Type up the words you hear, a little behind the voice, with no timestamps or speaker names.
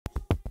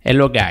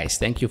Hello guys,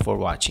 thank you for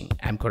watching.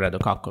 I'm Corrado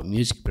Cocco,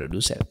 music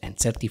producer and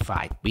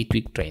certified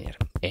Bitwig trainer,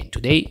 and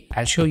today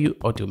I'll show you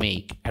how to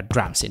make a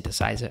drum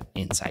synthesizer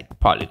inside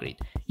Polygrid.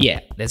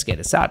 Yeah, let's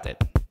get started.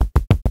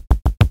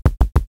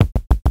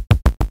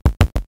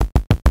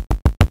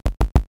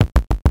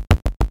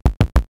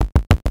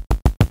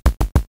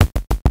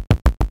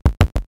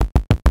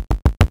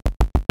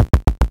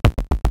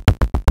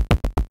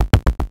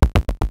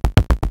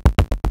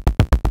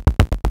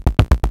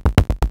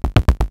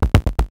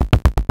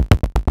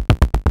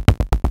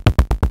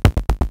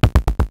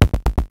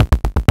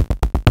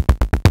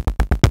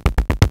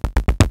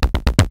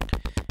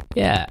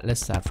 Yeah,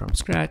 let's start from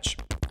scratch.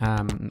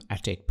 I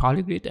take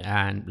Polygrid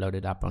and load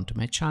it up onto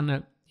my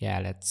channel.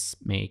 Yeah, let's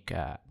make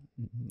a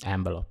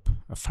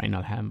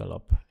final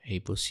envelope, a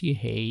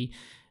VCA,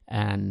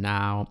 and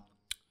now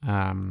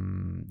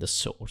the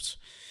source.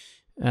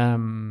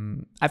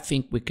 I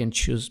think we can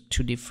choose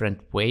two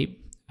different waves,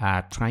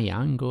 a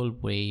triangle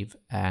wave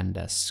and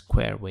a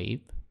square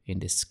wave in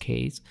this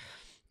case.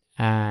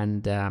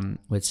 And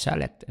with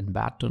select and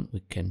button, we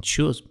can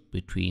choose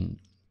between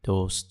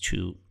those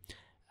two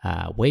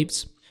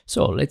waves.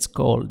 So let's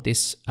call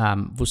this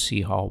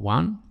VCO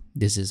 1.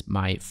 This is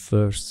my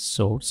first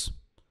source.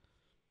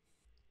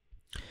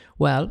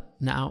 Well,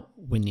 now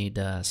we need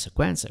a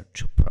sequencer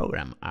to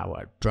program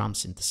our drum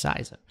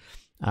synthesizer.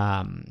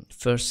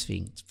 First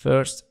things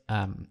first,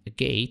 a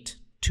gate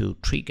to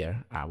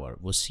trigger our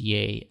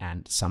VCA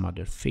and some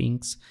other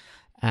things,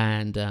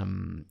 and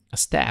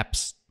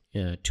steps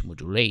to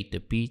modulate the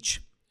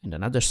pitch, and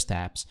another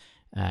steps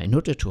in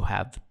order to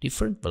have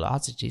different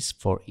velocities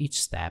for each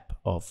step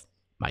of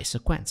my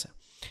sequencer.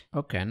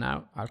 Okay,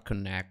 now I'll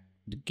connect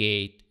the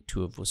gate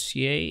to a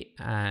VCA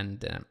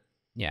and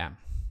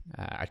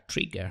I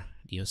trigger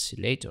the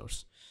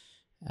oscillators,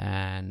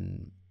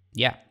 and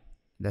yeah,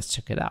 let's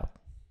check it out.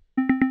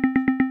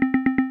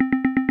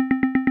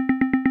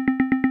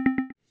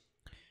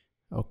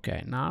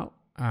 Okay, now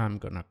I'm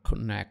gonna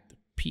connect the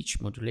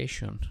pitch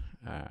modulation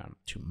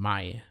to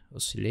my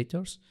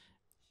oscillators.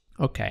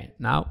 Okay,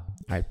 now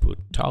I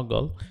put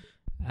toggle,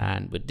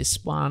 and with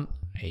this one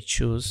I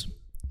choose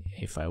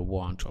if I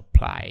want to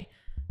apply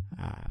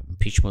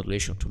pitch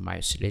modulation to my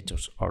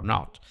oscillators or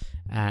not.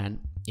 And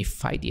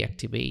if I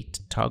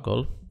deactivate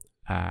toggle,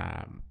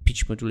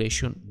 pitch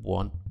modulation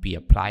won't be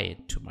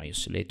applied to my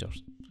oscillators.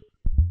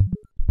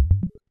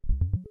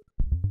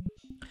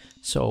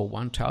 So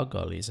one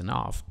toggle is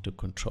enough to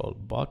control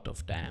both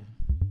of them.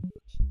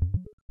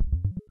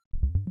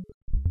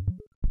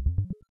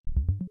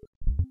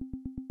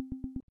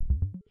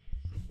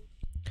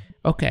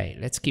 Okay,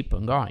 let's keep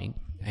on going.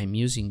 I'm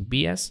using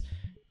BS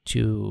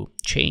to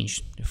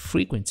change the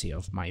frequency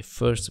of my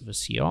first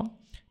VCO,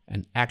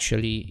 and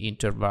actually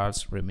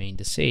intervals remain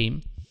the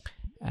same,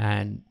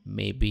 and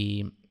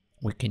maybe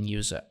we can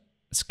use a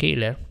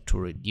scaler to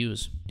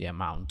reduce the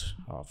amount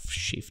of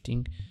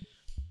shifting.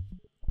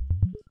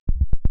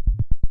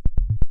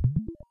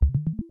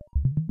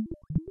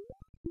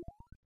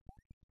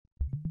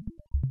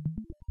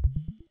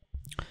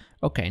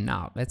 Okay,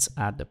 now let's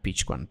add the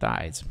pitch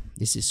quantize.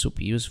 This is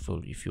super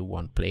useful if you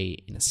want to play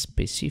in a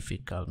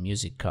specific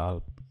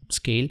musical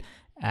scale.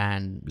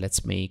 And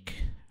let's make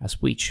a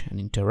switch, an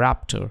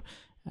interrupter,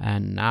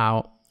 and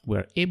now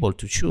we're able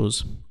to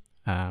choose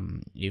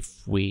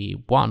if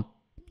we want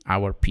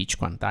our pitch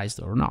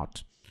quantized or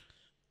not.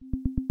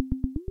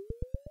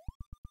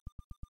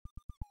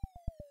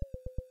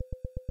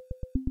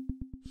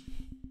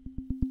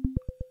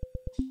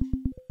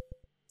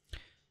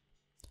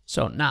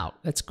 So now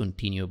let's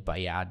continue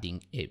by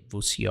adding a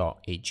VCO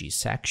EG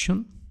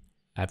section.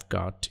 I've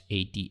got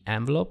a D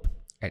envelope.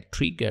 I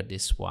trigger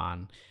this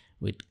one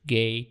with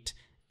gate,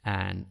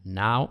 and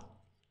now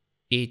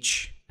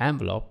each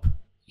envelope,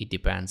 it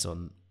depends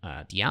on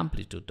the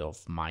amplitude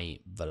of my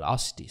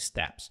velocity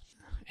steps.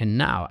 And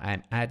now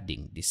I'm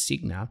adding this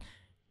signal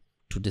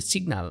to the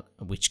signal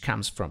which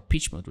comes from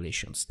pitch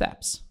modulation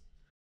steps.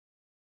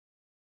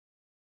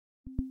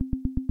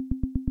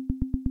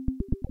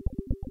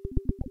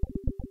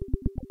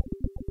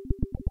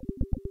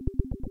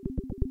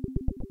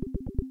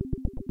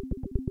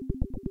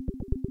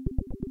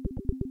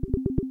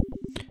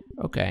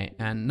 Okay,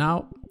 and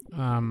now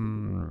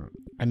I'm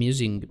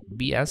using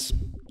BS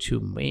to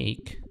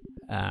make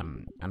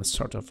a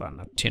sort of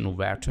an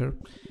attenuator,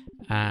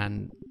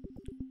 and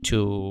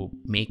to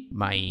make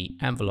my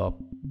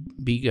envelope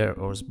bigger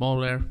or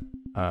smaller,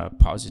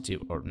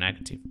 positive or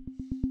negative.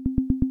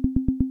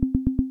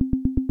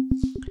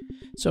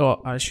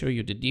 So I'll show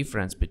you the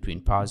difference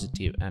between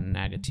positive and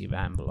negative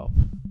envelope.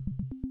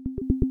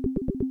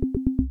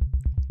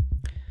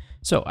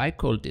 So I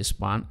call this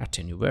one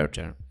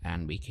attenuator,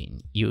 and we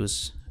can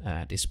use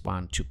this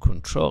one to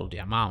control the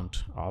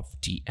amount of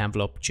the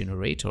envelope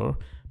generator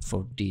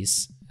for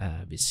this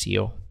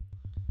VCO.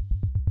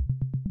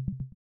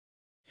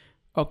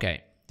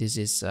 Okay, this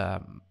is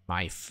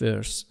my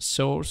first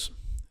source,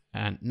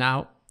 and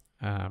now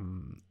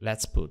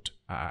let's put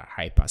a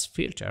high pass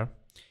filter,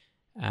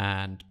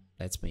 and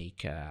let's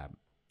make a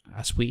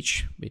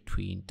switch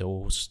between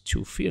those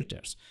two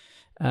filters.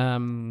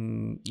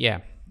 Yeah,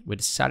 with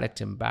the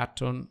selecting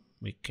button,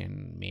 we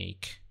can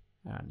make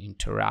an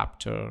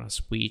interrupter, a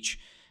switch,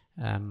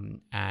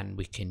 and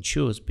we can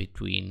choose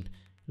between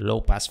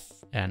low pass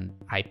and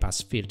high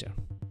pass filter.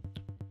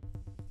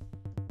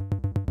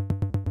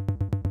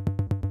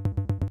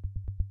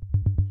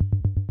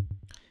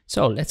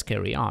 So let's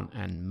carry on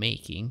and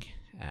making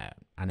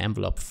an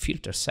envelope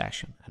filter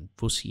section and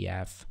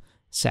VCF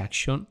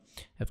section.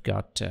 I've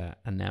got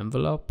an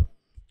envelope,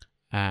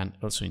 and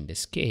also in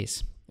this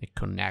case I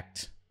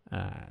connect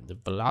the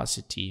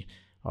velocity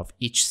of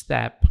each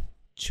step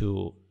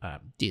to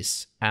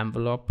this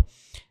envelope,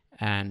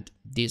 and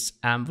this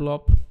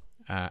envelope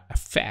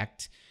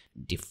affect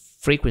the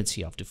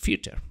frequency of the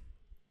filter.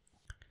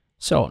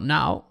 So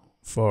now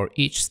for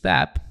each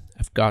step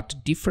I've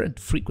got different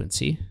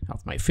frequency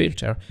of my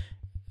filter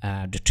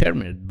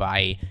determined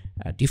by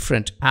a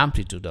different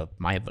amplitude of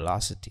my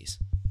velocities.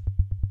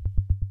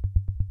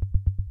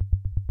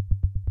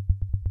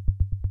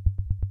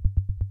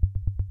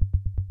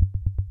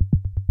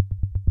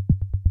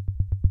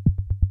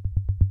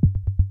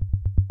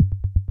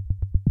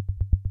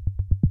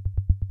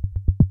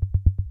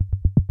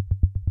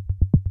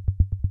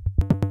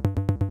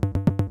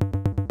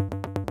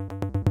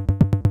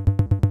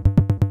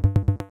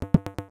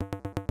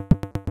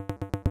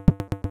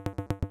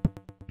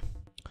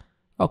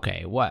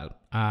 Okay, well,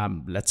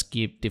 let's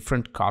give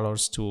different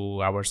colors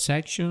to our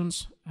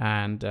sections,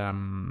 and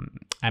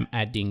I'm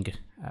adding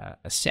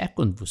a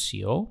second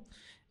VCO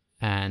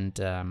and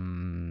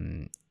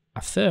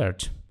a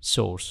third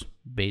source,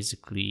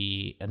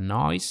 basically a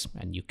noise,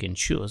 and you can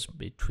choose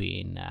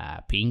between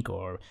pink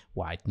or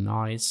white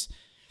noise.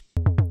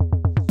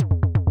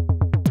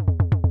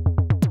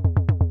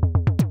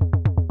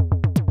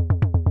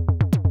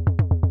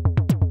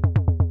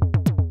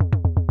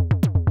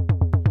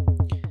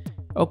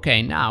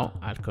 Okay, now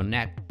I'll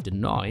connect the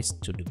noise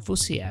to the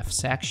VCF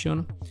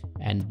section,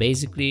 and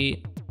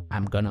basically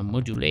I'm gonna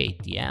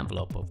modulate the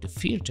envelope of the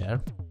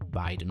filter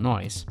by the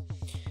noise,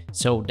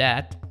 so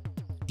that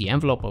the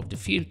envelope of the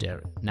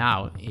filter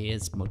now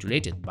is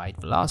modulated by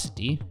the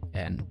velocity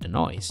and the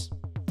noise.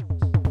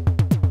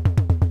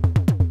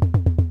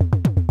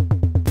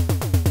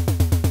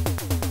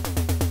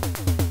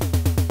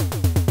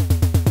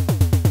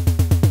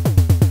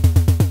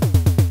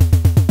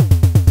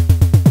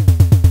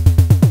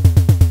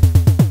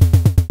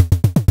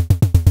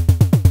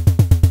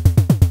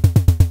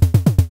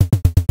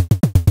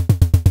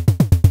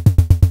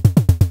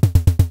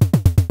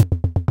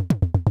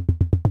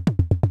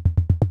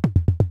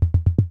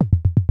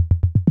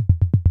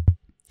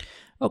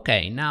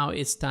 Okay, now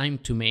it's time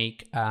to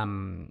make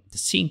the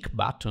sync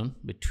button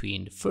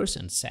between the first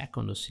and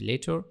second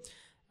oscillator.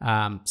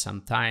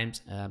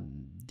 Sometimes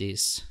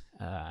this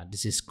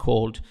is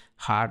called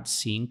hard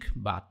sync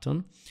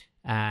button,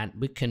 and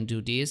we can do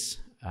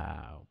this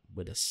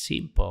with a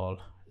simple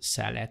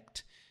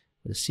select,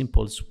 with a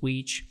simple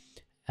switch,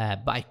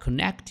 by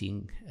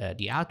connecting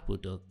the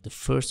output of the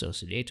first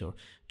oscillator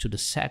to the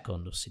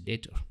second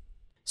oscillator.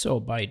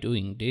 So by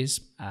doing this,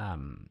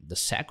 the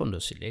second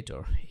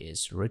oscillator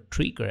is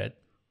re-triggered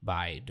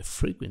by the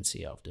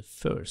frequency of the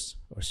first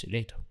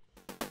oscillator.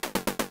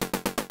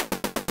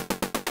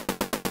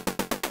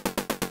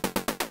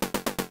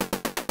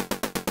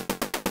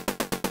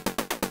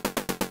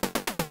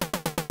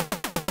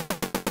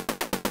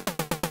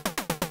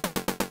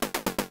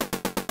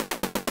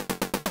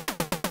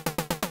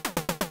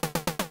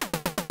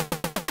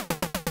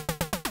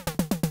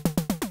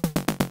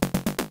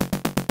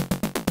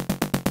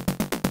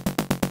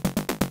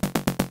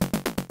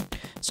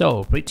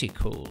 So pretty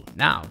cool.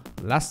 Now,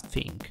 last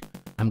thing,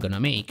 I'm gonna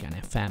make an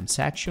FM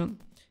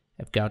section.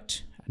 I've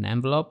got an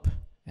envelope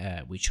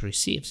which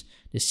receives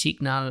the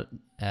signal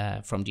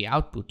from the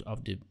output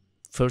of the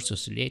first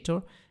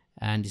oscillator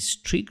and is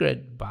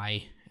triggered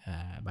by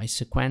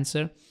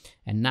sequencer.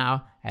 And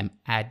now I'm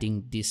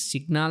adding this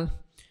signal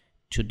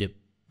to the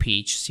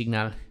pitch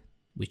signal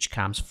which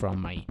comes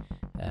from my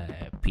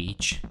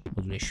pitch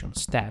modulation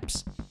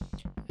steps,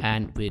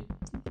 and with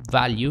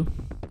value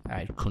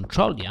I'll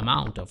control the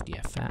amount of the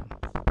FM.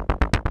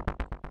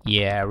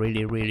 Yeah,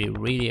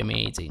 really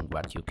amazing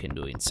what you can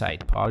do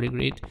inside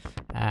Polygrid.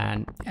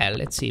 And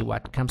let's see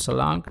what comes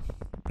along,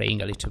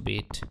 playing a little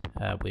bit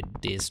with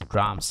this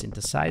drum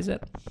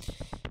synthesizer.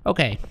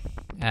 Okay,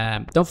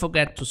 don't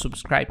forget to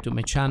subscribe to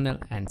my channel,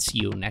 and see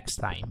you next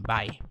time.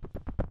 Bye.